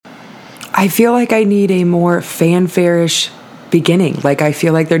I feel like I need a more fanfare-ish beginning. Like, I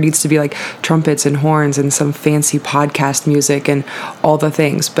feel like there needs to be like trumpets and horns and some fancy podcast music and all the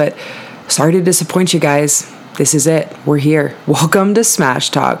things. But sorry to disappoint you guys. This is it. We're here. Welcome to Smash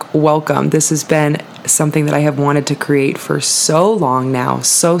Talk. Welcome. This has been something that I have wanted to create for so long now,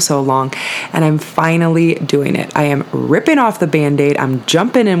 so long, and I'm finally doing it. I am ripping off the Band-Aid. I'm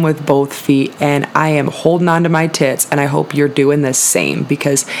jumping in with both feet, and I am holding on to my tits, and I hope you're doing the same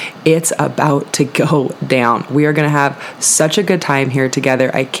because it's about to go down. We are going to have such a good time here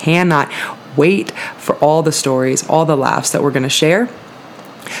together. I cannot wait for all the stories, all the laughs that we're going to share.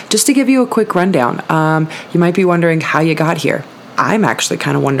 Just to give you a quick rundown, you might be wondering how you got here. I'm actually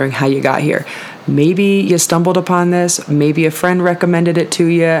kind of wondering how you got here. Maybe you stumbled upon this. Maybe a friend recommended it to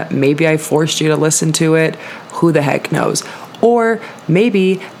you. Maybe I forced you to listen to it. Who the heck knows? Or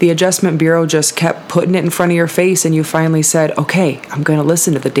maybe the Adjustment Bureau just kept putting it in front of your face and you finally said, okay, I'm going to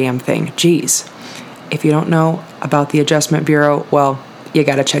listen to the damn thing. Jeez. If you don't know about the Adjustment Bureau, well, you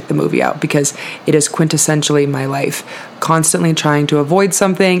got to check the movie out because it is quintessentially my life. Constantly trying to avoid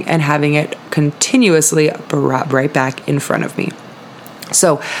something and having it continuously brought right back in front of me.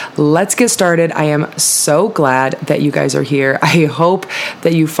 So let's get started. I am so glad that you guys are here. I hope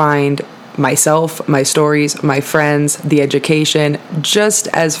that you find myself, my stories, my friends, the education just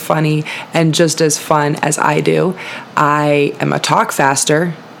as funny and just as fun as I do. I am a talk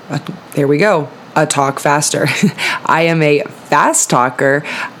faster. There we go. A talk faster. I am a fast talker.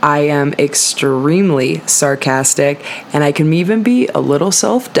 I am extremely sarcastic, and I can even be a little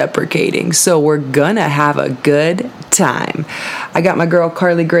self-deprecating. So we're gonna have a good time. I got my girl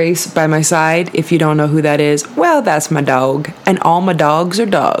Carly Grace by my side. If you don't know who that is, well, that's my dog, and all my dogs are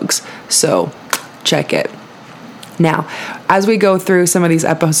dogs. So check it. Now, as we go through some of these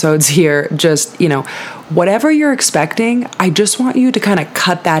episodes here, just, whatever you're expecting, I just want you to kind of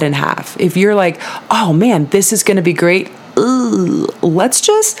cut that in half. If you're like, oh man, this is going to be great, let's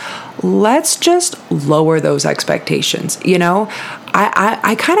just lower those expectations.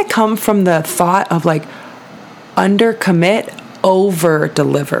 I kind of come from the thought of like undercommit, over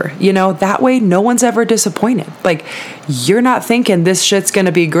deliver, that way no one's ever disappointed. Like, you're not thinking this shit's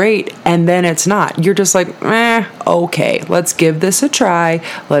gonna be great and then it's not. You're just like, okay, let's give this a try.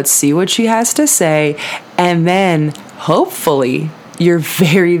 Let's see what she has to say. And then hopefully you're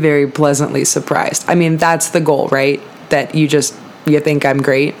very, very pleasantly surprised. I mean, that's the goal, right? That you think I'm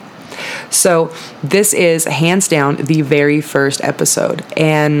great. So this is hands down the very first episode,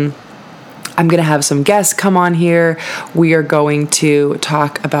 and I'm going to have some guests come on here. We are going to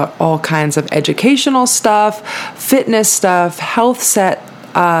talk about all kinds of educational stuff, fitness stuff, health stuff,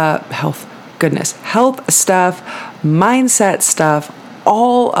 mindset stuff,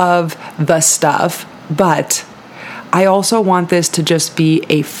 all of the stuff. But I also want this to just be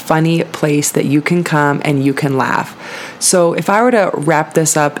a funny place that you can come and you can laugh. So if I were to wrap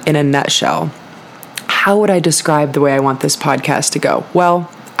this up in a nutshell, how would I describe the way I want this podcast to go?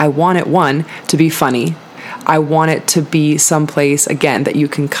 Well, I want it, one, to be funny. I want it to be someplace, again, that you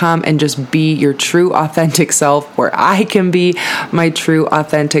can come and just be your true, authentic self, where I can be my true,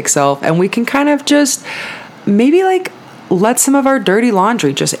 authentic self. And we can kind of just maybe like let some of our dirty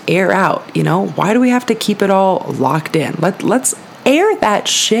laundry just air out. Why do we have to keep it all locked in? Let's air that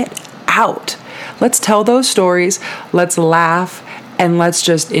shit out. Let's tell those stories. Let's laugh and let's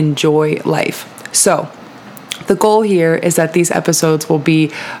just enjoy life. So the goal here is that these episodes will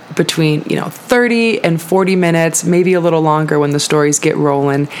be between, 30 and 40 minutes, maybe a little longer when the stories get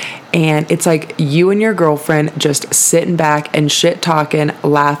rolling. And it's like you and your girlfriend just sitting back and shit talking,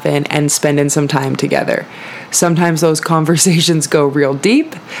 laughing, and spending some time together. Sometimes those conversations go real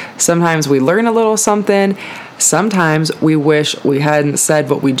deep. Sometimes we learn a little something. Sometimes we wish we hadn't said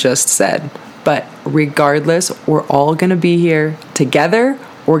what we just said. But regardless, we're all going to be here together.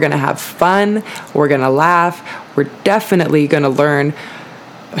 We're going to have fun. We're going to laugh. We're definitely going to learn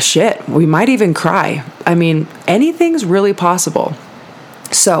shit. We might even cry. I mean, anything's really possible.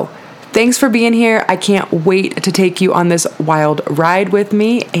 So thanks for being here. I can't wait to take you on this wild ride with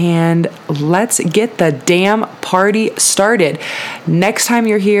me, and let's get the damn party started. Next time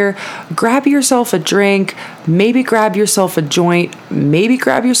you're here, grab yourself a drink, maybe grab yourself a joint, maybe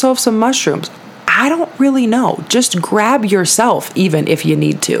grab yourself some mushrooms. I don't really know. Just grab yourself, even if you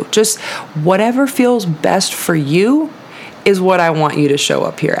need to. Just whatever feels best for you is what I want you to show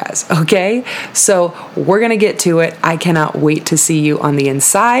up here as, okay? So we're going to get to it. I cannot wait to see you on the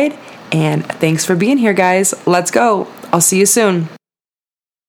inside. And thanks for being here, guys. Let's go. I'll see you soon.